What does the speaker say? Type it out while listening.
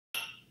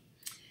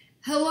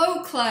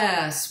Hello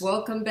class,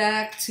 welcome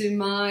back to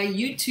my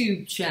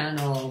YouTube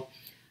channel.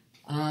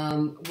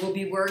 We'll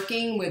be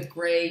working with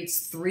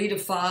grades 3 to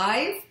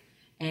 5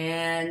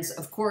 and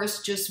of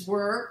course just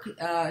work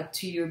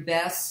to your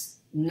best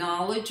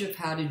knowledge of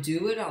how to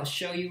do it. I'll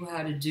show you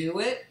how to do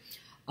it.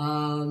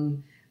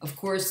 Of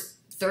course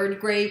 3rd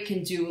grade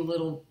can do a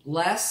little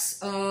less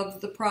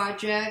of the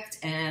project,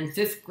 and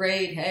 5th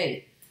grade,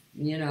 hey,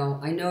 you know,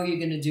 I know you're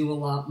going to do a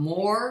lot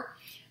more.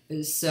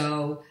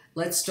 So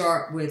let's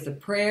start with a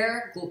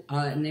prayer. In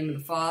the name of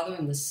the Father,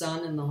 and the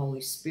Son, and the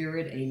Holy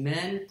Spirit.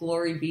 Amen.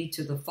 Glory be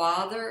to the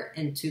Father,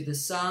 and to the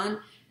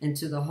Son, and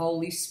to the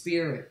Holy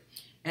Spirit,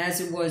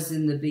 as it was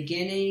in the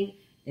beginning,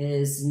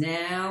 is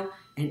now,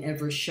 and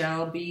ever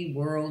shall be,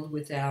 world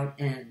without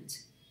end.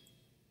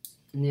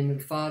 In the name of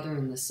the Father,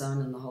 and the Son,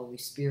 and the Holy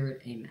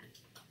Spirit. Amen.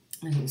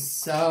 And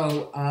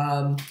so,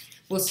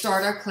 we'll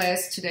start our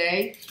class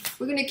today.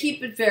 We're going to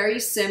keep it very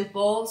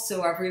simple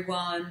so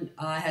everyone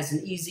has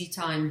an easy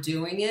time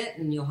doing it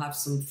and you'll have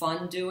some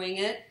fun doing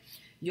it.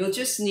 You'll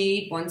just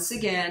need, once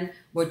again,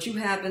 what you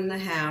have in the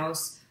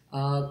house,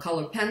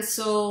 colored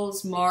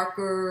pencils,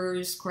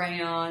 markers,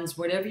 crayons,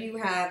 whatever you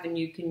have and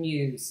you can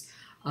use.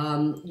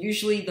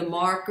 Usually the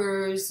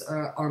markers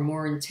are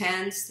more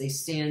intense, they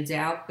stand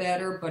out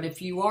better, but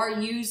if you are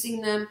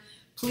using them,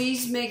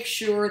 please make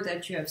sure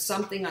that you have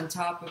something on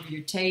top of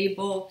your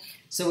table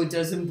so it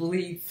doesn't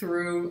bleed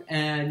through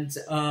and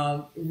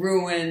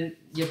ruin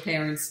your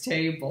parents'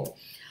 table.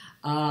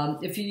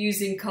 If you're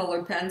using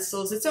colored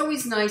pencils, it's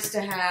always nice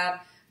to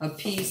have a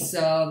piece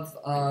of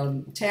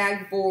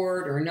tag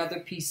board or another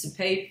piece of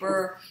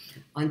paper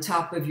on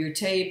top of your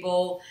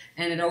table,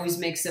 and it always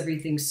makes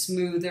everything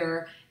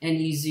smoother and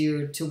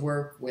easier to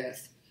work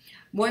with.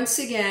 Once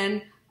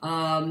again,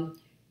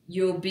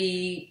 you'll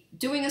be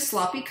doing a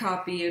sloppy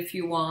copy if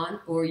you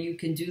want, or you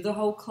can do the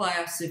whole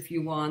class if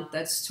you want.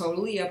 That's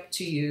totally up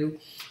to you.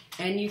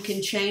 And you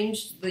can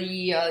change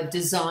the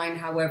design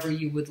however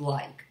you would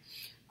like.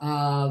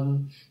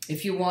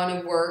 If you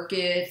want to work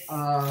it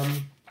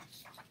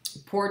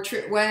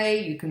portrait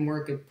way, you can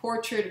work it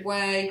portrait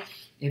way.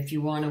 If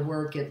you want to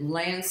work it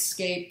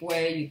landscape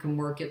way, you can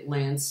work it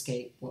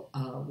landscape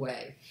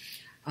way.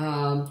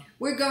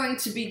 We're going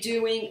to be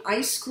doing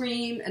ice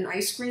cream and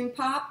ice cream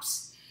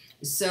pops.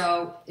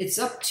 So it's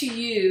up to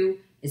you.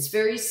 It's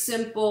very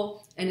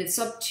simple, and it's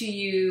up to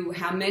you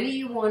how many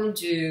you want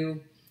to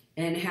do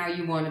and how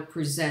you want to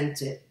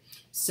present it.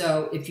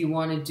 So if you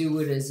want to do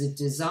it as a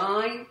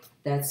design,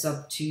 that's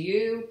up to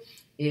you.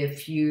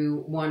 If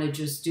you want to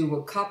just do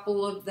a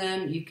couple of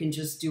them, you can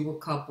just do a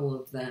couple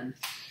of them.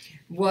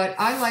 What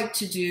I like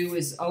to do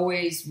is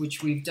always,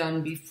 which we've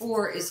done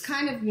before, is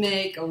kind of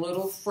make a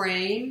little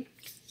frame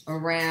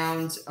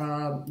around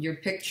your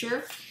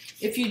picture.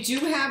 If you do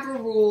have a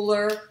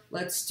ruler,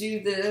 let's do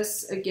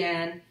this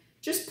again.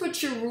 Just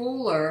put your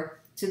ruler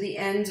to the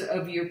end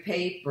of your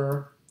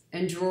paper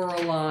and draw a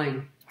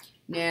line.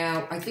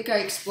 Now, I think I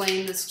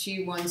explained this to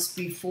you once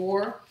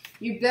before.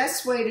 Your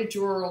best way to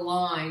draw a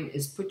line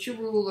is put your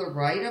ruler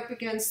right up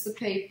against the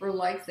paper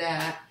like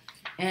that,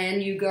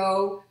 and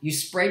you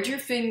spread your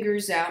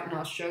fingers out, and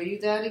I'll show you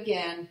that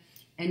again,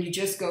 and you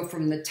just go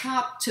from the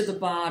top to the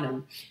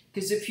bottom.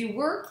 Because if you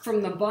work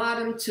from the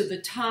bottom to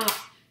the top,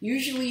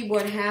 usually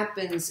what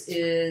happens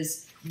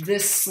is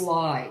this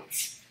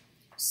slides.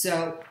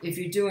 So if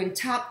you're doing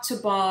top to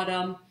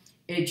bottom,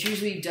 it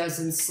usually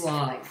doesn't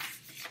slide.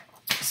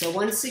 So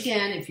once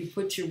again, if you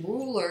put your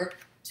ruler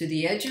to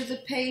the edge of the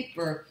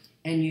paper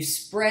and you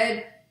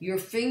spread your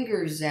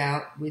fingers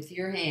out with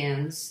your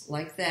hands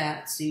like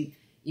that, so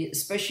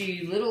especially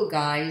you little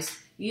guys,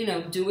 you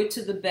know, do it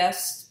to the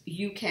best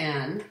you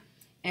can.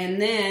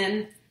 And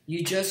then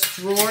you just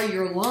draw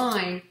your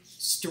line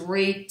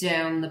straight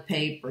down the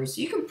paper.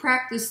 So you can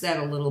practice that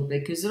a little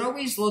bit because it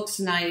always looks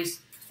nice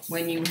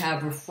when you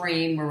have a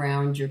frame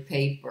around your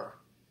paper.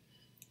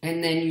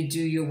 And then you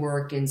do your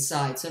work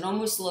inside. So it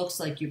almost looks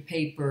like your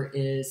paper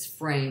is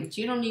framed.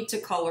 You don't need to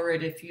color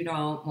it if you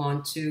don't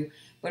want to,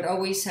 but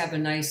always have a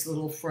nice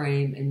little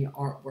frame and your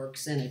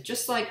artworks in it.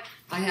 Just like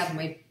I have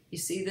my, you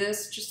see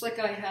this? Just like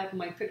I have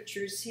my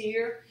pictures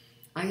here.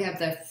 I have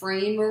that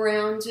frame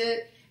around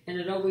it and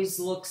it always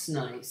looks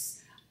nice.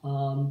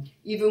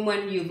 Even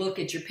when you look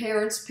at your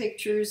parents'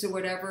 pictures or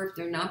whatever, if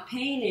they're not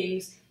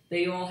paintings,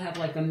 they all have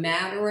like a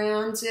mat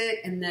around it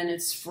and then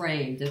it's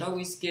framed. It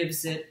always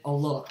gives it a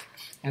look,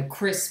 a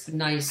crisp,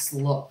 nice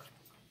look.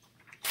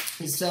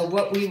 And so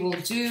what we will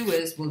do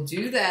is we'll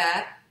do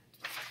that,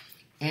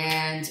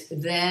 and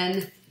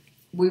then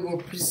we will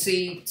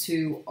proceed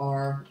to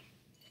our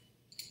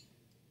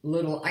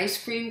little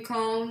ice cream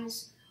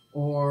cones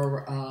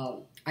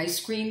or ice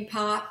cream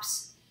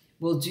pops.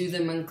 We'll do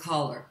them in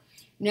color.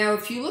 Now,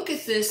 if you look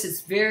at this,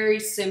 it's a very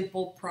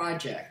simple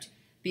project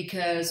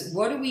because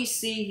what do we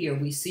see here?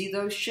 We see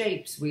those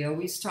shapes we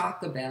always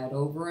talk about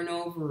over and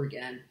over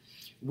again.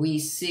 We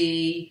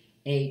see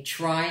a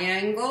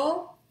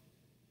triangle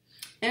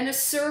and a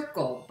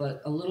circle,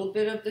 but a little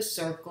bit of the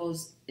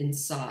circle's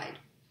inside.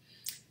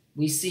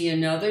 We see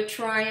another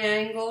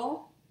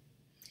triangle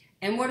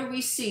And what do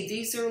we see?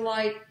 These are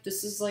like,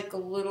 this is like a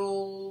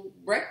little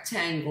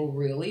rectangle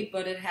really,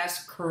 but it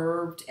has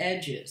curved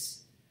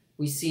edges.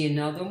 We see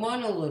another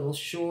one a little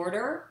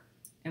shorter,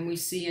 and we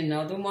see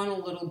another one a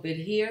little bit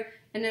here,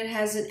 and it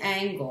has an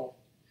angle.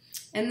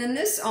 And then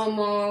this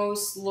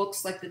almost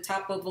looks like the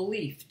top of a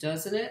leaf,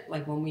 doesn't it?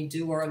 Like when we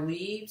do our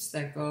leaves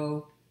that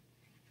go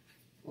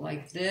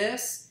like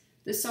this.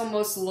 This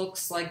almost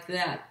looks like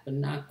that, but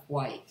not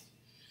quite.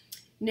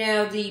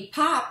 Now the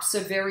pops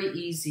are very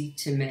easy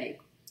to make.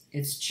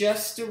 It's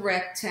just a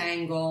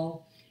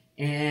rectangle,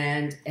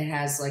 and it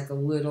has like a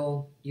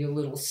little, your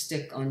little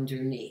stick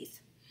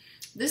underneath.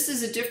 This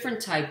is a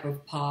different type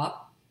of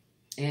pop,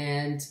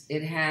 and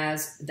it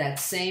has that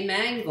same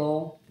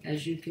angle,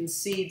 as you can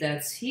see,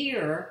 that's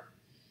here,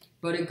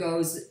 but it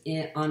goes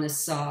in on a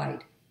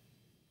side.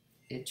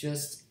 It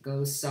just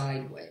goes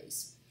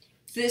sideways.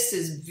 This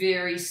is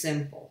very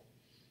simple.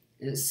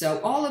 So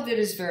all of it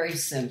is very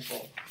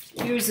simple.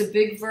 Here's a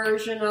big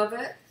version of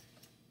it.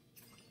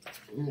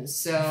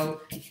 So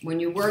when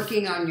you're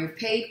working on your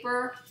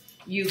paper,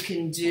 you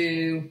can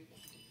do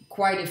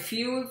quite a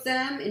few of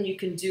them, and you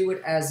can do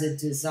it as a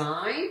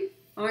design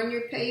on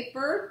your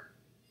paper,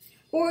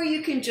 or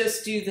you can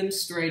just do them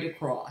straight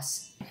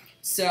across.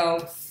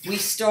 So we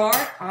start,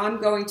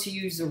 I'm going to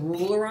use a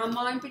ruler on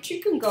mine, but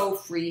you can go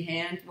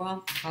freehand.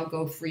 Well, I'll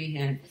go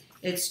freehand.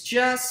 It's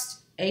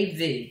just a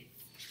V.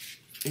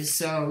 And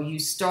so you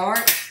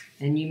start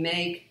and you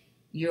make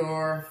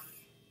your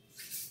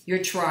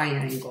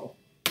triangle.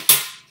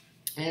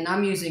 And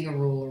I'm using a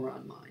ruler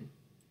on mine.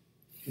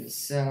 And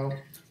so,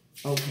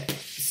 okay.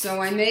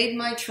 So I made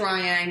my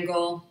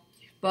triangle,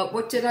 but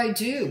what did I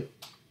do?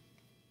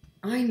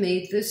 I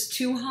made this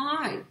too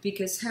high,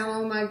 because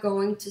how am I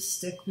going to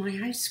stick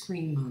my ice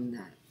cream on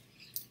that?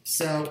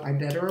 So I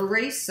better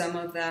erase some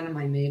of that, and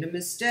I made a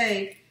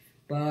mistake,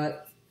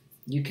 but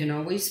you can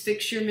always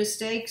fix your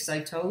mistakes. I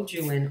told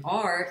you in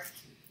art,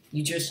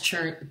 you just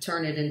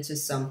turn it into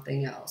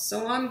something else.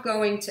 So I'm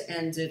going to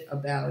end it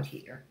about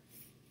here,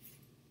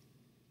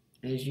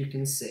 as you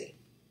can see.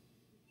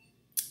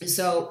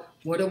 So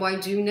what do I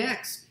do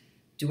next?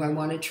 Do I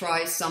want to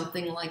try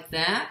something like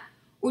that?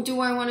 Or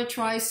do I want to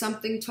try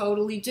something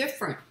totally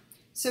different?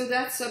 So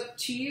that's up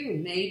to you.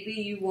 Maybe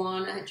you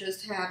want to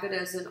just have it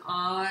as an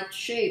odd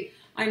shape.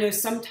 I know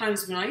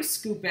sometimes when I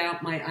scoop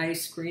out my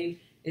ice cream,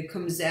 it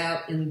comes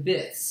out in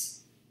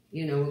bits.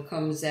 You know, it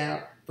comes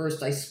out,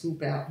 first I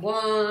scoop out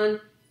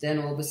one, then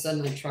all of a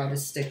sudden I try to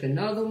stick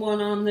another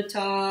one on the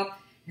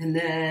top, and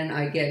then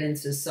I get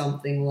into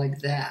something like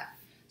that.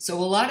 So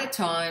a lot of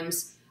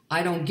times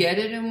I don't get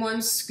it in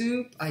one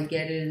scoop, I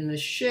get it in the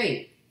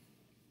shape.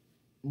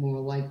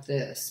 More like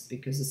this,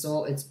 because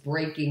it's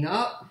breaking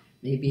up.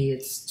 Maybe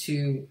it's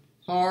too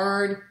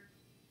hard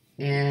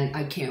and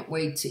I can't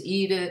wait to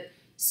eat it.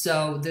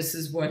 So this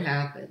is what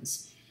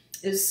happens.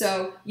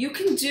 So you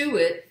can do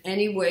it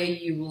any way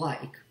you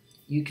like.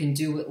 You can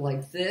do it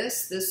like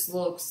this. This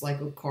looks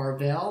like a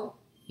Carvel,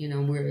 you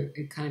know, where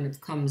it kind of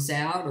comes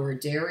out, or a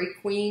Dairy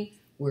Queen,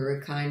 where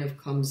it kind of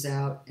comes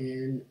out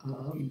in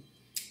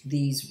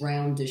these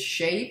roundish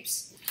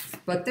shapes.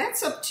 But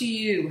that's up to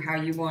you how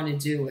you want to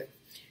do it.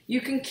 You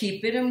can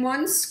keep it in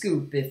one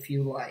scoop if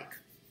you like.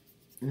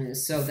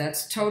 So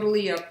that's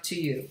totally up to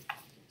you.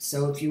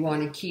 So if you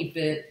want to keep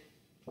it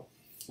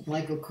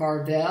like a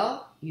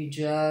Carvel, you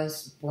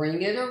just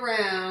bring it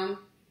around,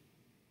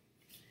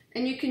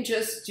 and you can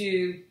just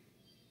do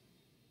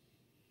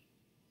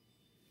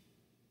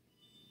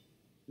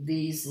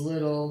these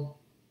little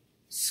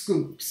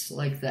scoops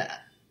like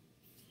that.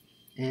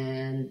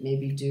 And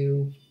maybe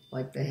do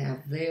like they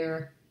have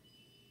there,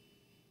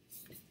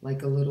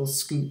 like a little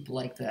scoop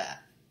like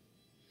that.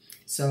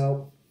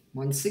 So,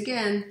 once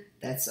again,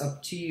 that's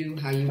up to you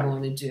how you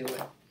want to do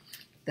it.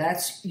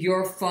 That's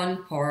your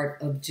fun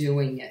part of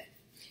doing it.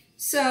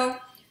 So,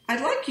 I'd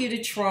like you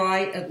to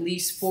try at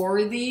least 4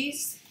 of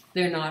these.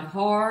 They're not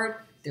hard.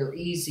 They're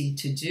easy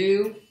to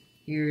do.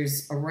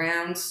 Here's a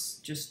round,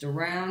 just a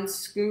round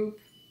scoop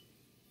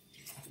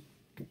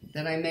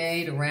that I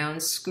made, a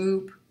round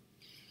scoop.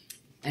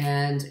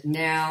 And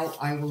now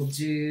I will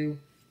do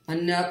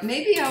enough.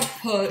 Maybe I'll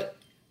put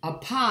a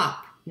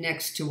pop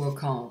next to a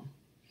cone,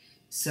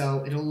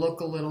 so it'll look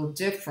a little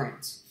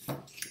different.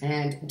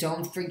 And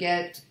don't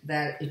forget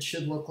that it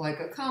should look like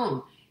a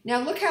cone. Now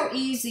look how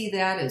easy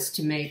that is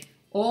to make.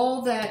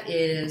 All that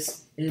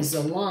is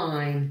a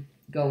line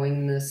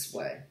going this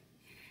way.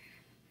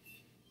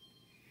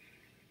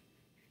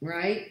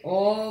 Right?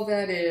 All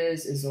that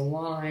is a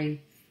line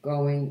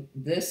going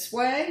this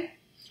way,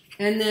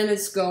 and then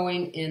it's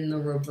going in the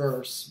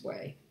reverse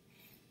way.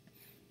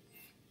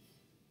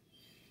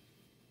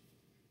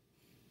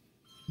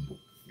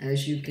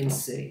 As you can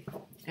see.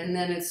 And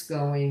then it's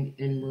going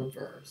in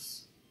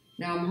reverse.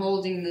 Now I'm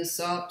holding this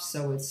up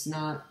so it's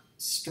not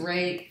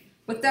straight,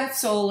 but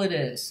that's all it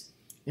is.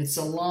 It's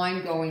a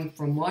line going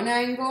from one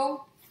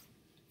angle,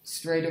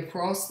 straight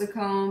across the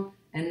cone,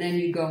 and then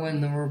you go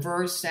in the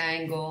reverse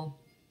angle,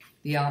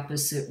 the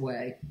opposite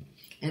way.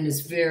 And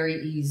it's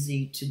very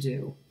easy to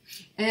do.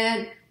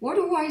 And what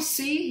do I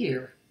see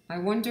here? I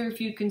wonder if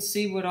you can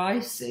see what I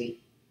see.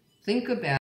 Think about it.